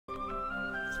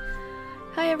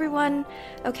Hi everyone!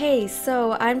 Okay,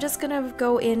 so I'm just gonna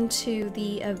go into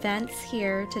the events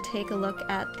here to take a look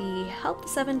at the Help the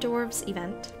Seven Dwarfs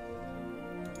event.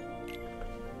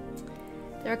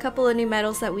 There are a couple of new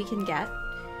medals that we can get.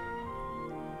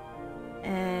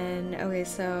 And okay,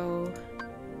 so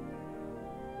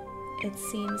it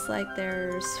seems like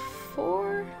there's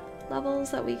 4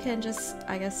 levels that we can just,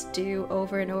 I guess, do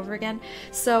over and over again.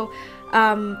 So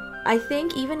I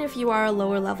think even if you are a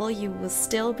lower level, you will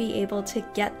still be able to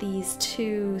get these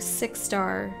 2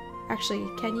 6-star. Actually,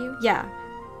 can you? Yeah,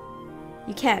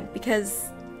 you can, because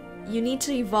you need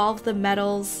to evolve the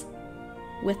medals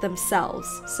with themselves.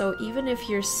 So even if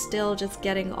you're still just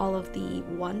getting all of the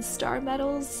 1-star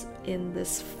medals in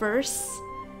this first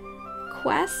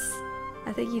quest,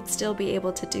 I think you'd still be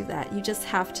able to do that. You just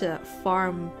have to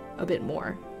farm a bit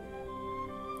more.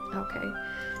 Okay,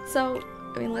 so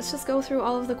I mean, let's just go through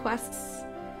all of the quests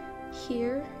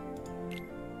here.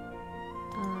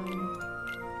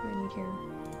 What do I need here?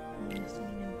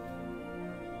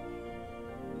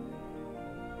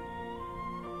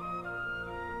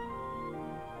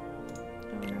 I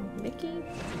don't know, Mickey?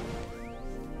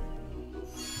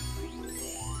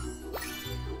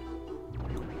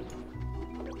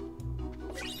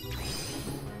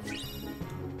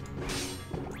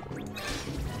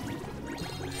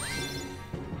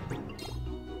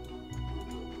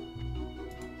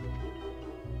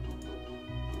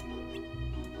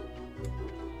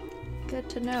 Good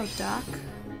to know, Doc.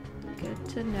 Good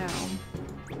to know.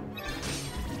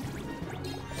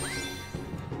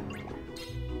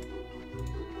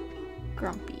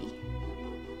 Grumpy.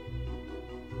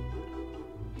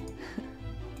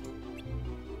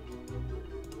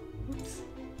 Oops.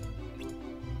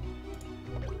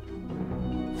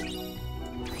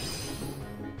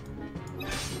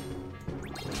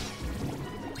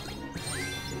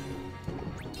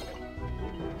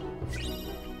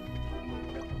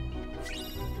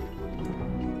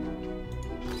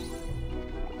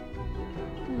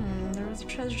 There's a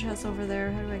treasure chest over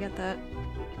there. How do I get that?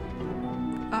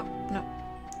 Oh, no.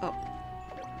 Oh.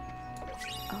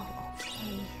 Oh,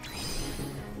 okay.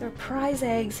 There are prize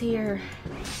eggs here.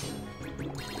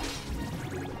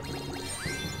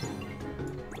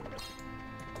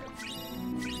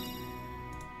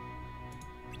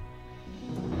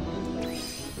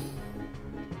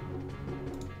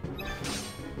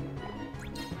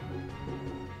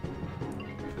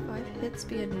 Will 5 hits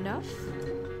be enough?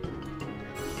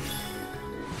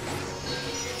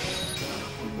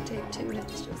 Take 2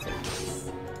 hits just in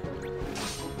case.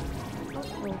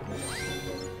 Oh.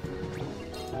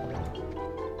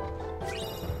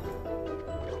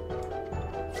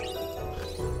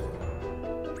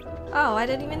 Oh, I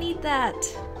didn't even need that.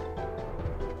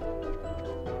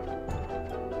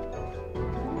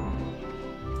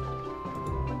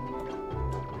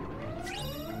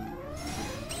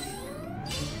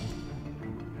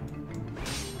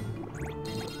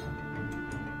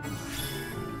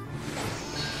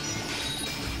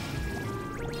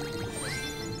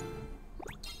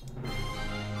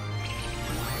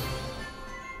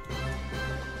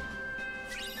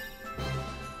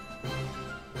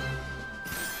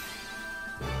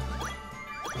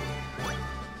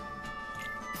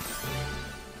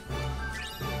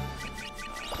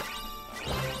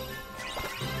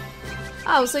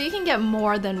 Oh, so you can get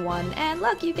more than one. And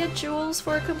look, you get jewels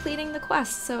for completing the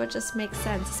quest, so it just makes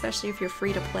sense, especially if you're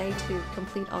free to play, to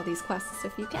complete all these quests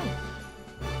if you can.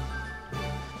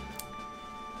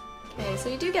 Okay, so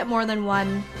you do get more than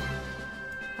one.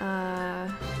 On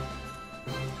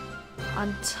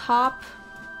top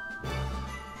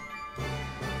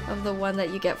of the one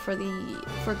that you get for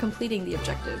completing the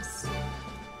objectives.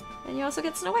 And you also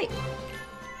get Snow White.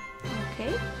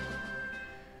 Okay.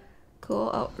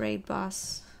 Cool. Oh, raid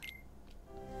boss.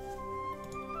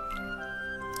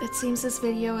 It seems this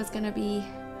video is gonna be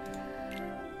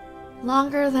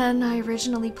longer than I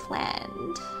originally planned.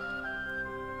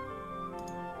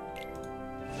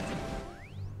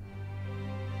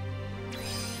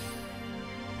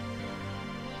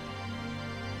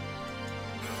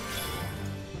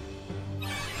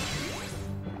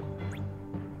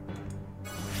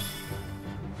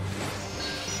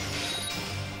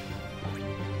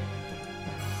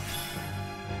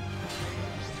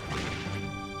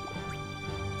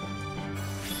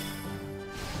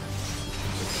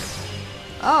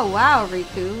 Oh wow,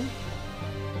 Riku.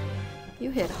 You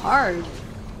hit hard.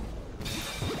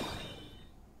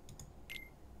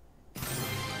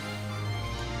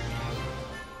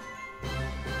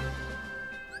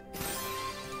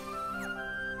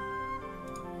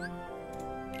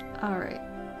 Alright.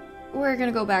 We're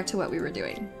gonna go back to what we were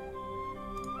doing.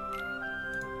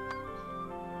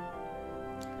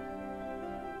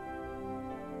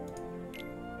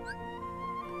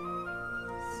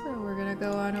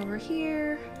 go on over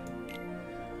here.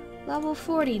 Level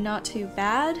 40, not too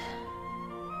bad.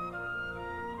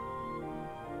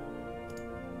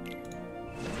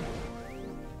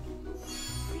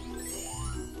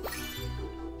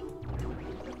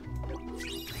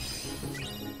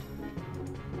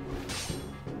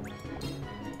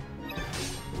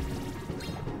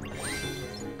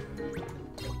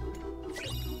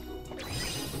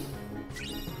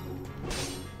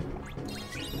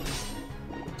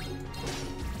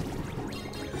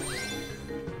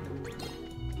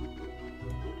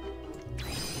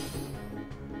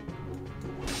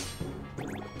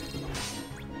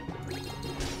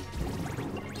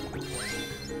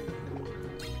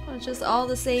 Just all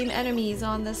the same enemies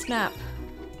on this map.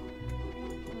 Oh,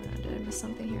 did I miss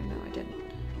something here? No, I didn't.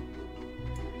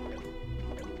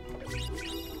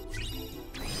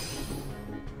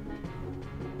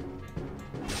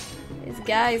 These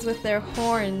guys with their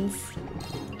horns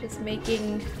just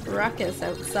making ruckus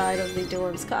outside of the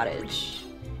dwarves' cottage.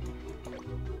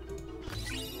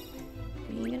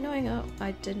 Being annoying. Oh,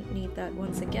 I didn't need that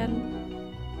once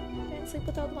again. Can't sleep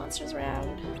without the monsters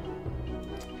around.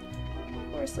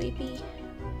 Poor Sleepy.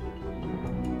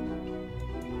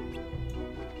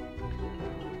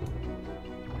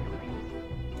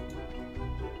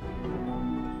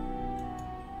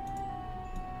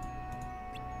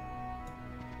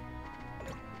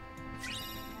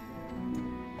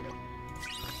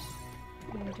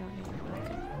 I don't need a book.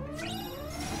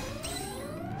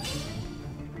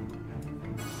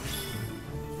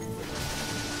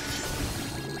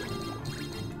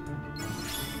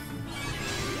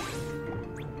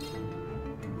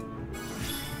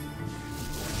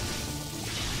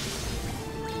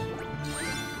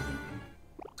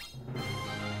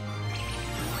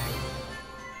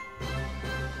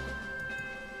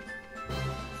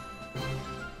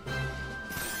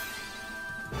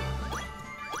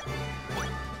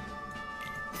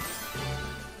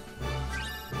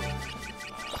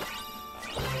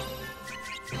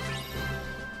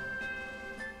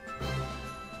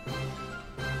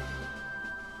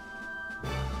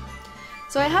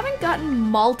 So I haven't gotten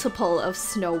multiple of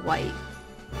Snow White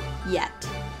yet.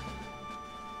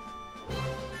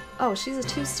 Oh, she's a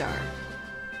 2-star.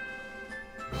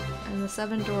 And the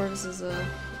Seven Dwarfs is a...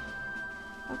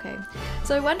 Okay.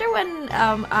 So I wonder when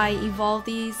I evolve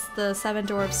the Seven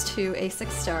Dwarfs to a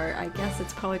 6-star, I guess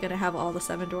it's probably going to have all the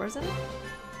 7 dwarves in it?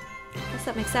 I guess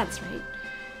that makes sense, right?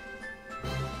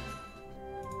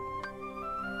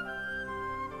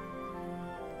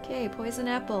 Okay, Poison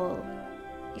Apple.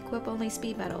 Equip only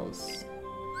speed medals.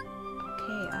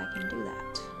 Okay, I can do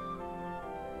that.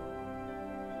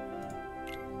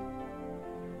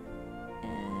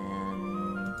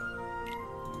 And...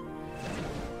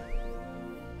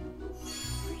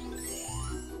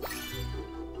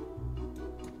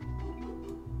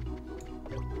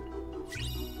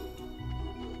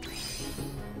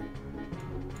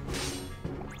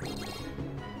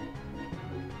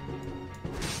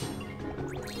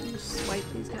 just swipe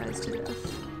these guys to death.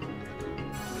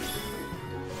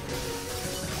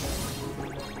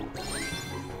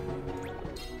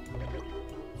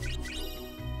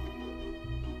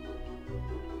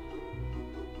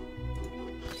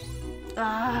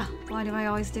 Ah, why do I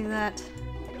always do that?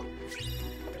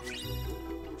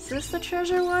 Is this the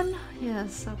treasure one?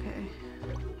 Yes, okay.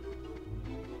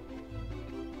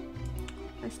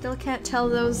 I still can't tell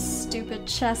those stupid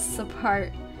chests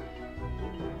apart.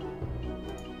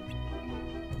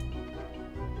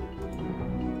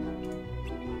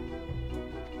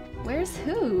 Where's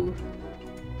who?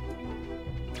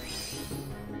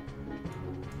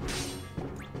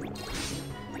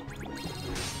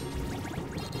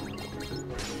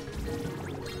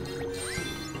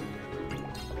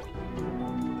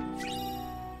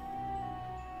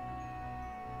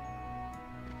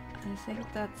 I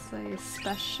think that's a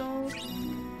special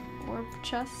orb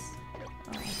chest.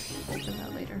 I'll open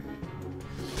that later.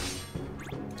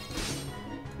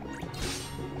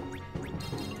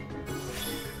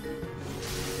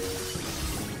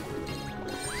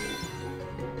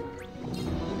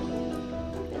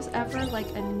 There's ever like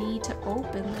a need to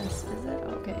open this, is it?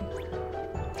 Okay.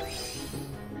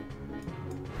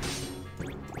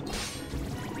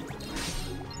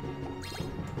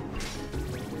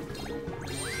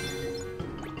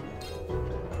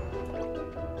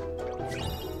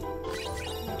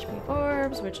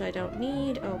 Which I don't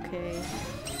need. Okay.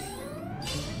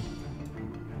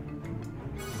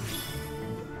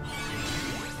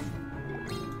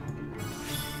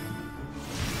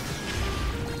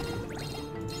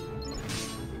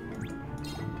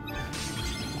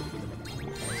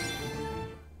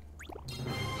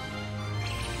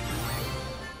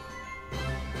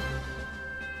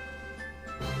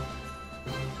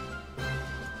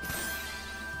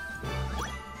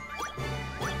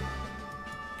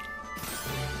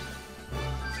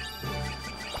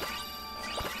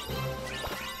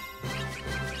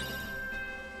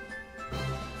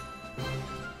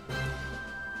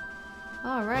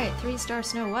 Alright, 3-star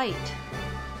Snow White.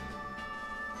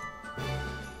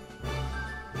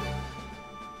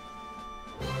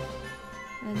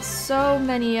 And so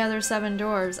many other 7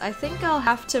 dwarves. I think I'll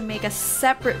have to make a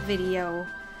separate video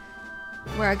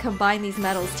where I combine these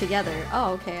medals together.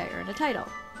 Oh, okay, I earned a title.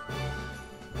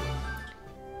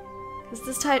 Because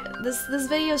this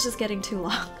video is just getting too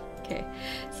long. Okay,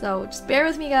 so just bear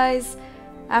with me, guys.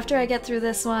 After I get through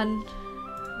this one,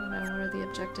 what are the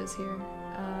objectives here?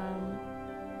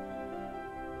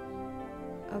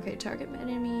 Okay, target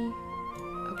enemy.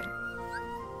 Okay.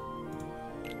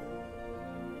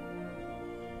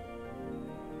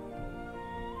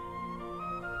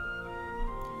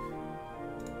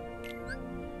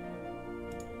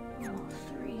 Oh,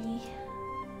 3.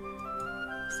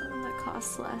 Something that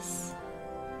costs less.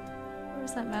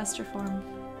 Where's that master form?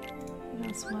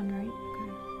 That's 1, right?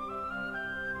 Okay.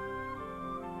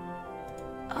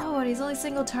 Oh, and he's only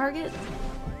single target?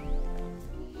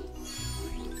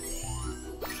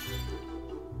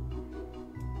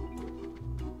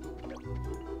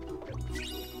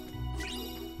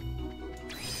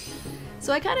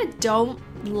 So I kind of don't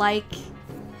like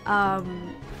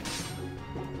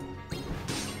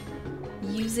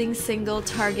using single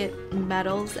target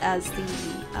medals as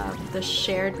the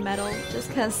shared medal, just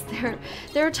because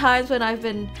there are times when I've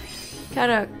been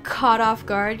kind of caught off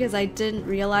guard because I didn't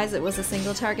realize it was a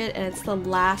single target and it's the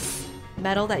last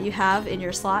medal that you have in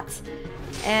your slots,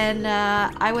 and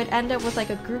I would end up with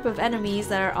like a group of enemies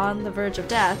that are on the verge of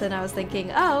death, and I was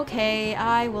thinking, oh, okay,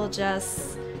 I will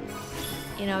just,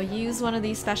 you know, use one of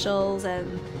these specials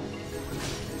and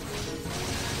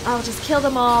I'll just kill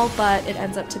them all, but it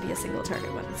ends up to be a single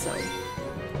target one, so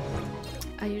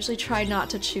I usually try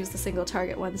not to choose the single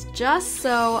target ones just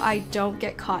so I don't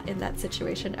get caught in that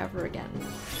situation ever again.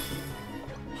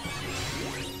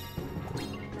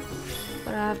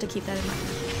 But I'll have to keep that in mind.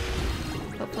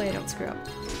 Hopefully I don't screw up.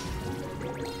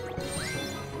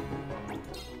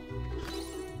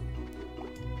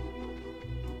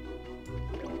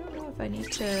 I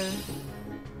need to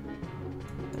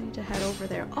head over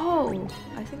there. Oh,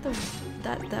 I think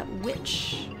that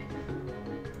witch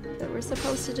that we're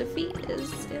supposed to defeat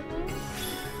is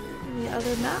in the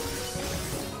other map.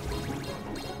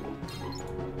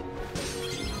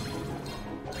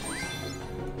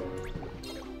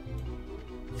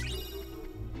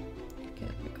 Okay,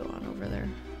 let me go on over there.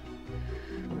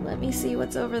 Let me see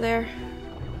what's over there.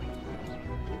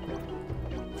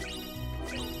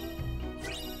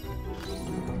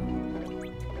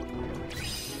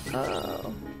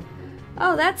 Oh.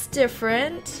 Oh, that's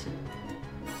different.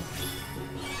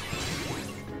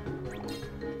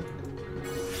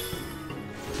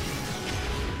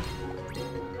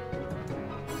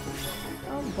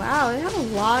 Oh, wow, they have a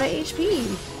lot of HP.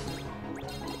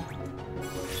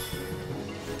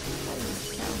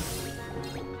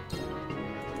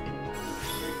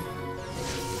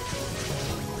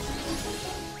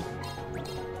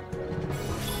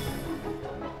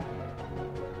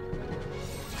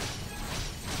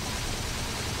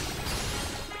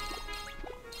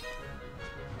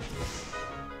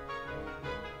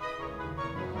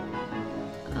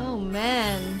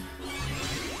 Man.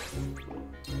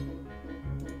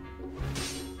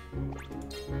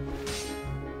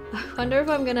 I wonder if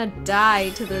I'm gonna die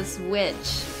to this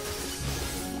witch.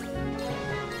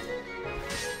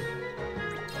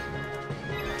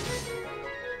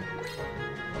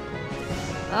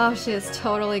 Oh, she is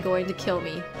totally going to kill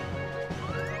me.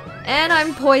 And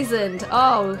I'm poisoned.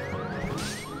 Oh.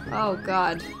 Oh,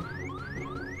 God.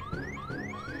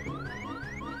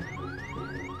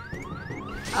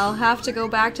 I'll have to go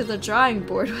back to the drawing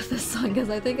board with this one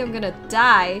because I think I'm gonna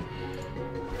die.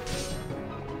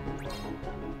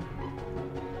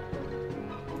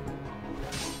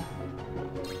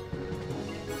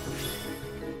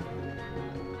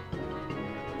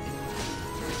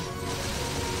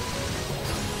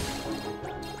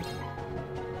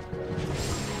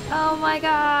 Oh my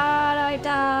god, I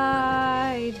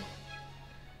died.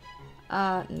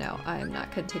 No, I am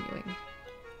not continuing.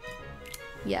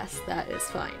 Yes, that is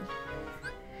fine.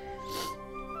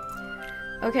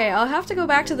 Okay, I'll have to go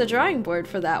back to the drawing board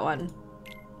for that one.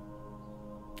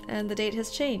 And the date has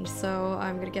changed, so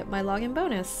I'm gonna get my login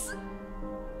bonus.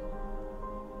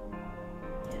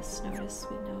 Yes, notice,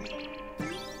 we know.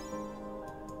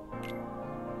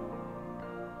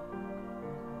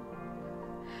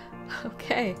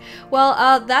 Okay,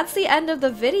 well, that's the end of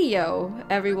the video,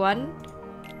 everyone.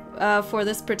 For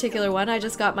this particular one, I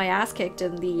just got my ass kicked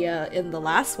in the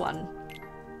last one.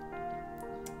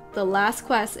 The last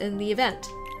quest in the event.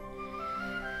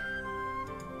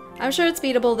 I'm sure it's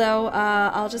beatable though.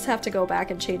 I'll just have to go back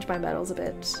and change my medals a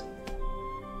bit.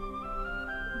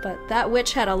 but that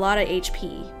witch had a lot of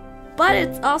HP. But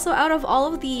it's also, out of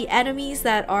all of the enemies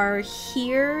that are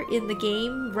here in the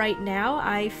game right now,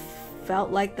 I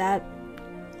felt like that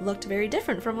looked very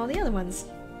different from all the other ones,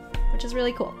 which is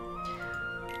really cool.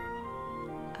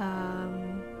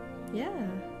 Yeah.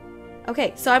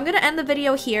 Okay, so I'm gonna end the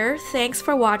video here. Thanks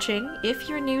for watching. If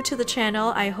you're new to the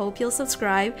channel, I hope you'll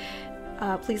subscribe.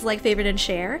 Please like, favorite, and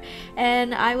share.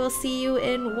 And I will see you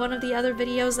in one of the other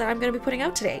videos that I'm gonna be putting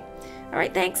out today.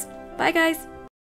 Alright, thanks. Bye, guys.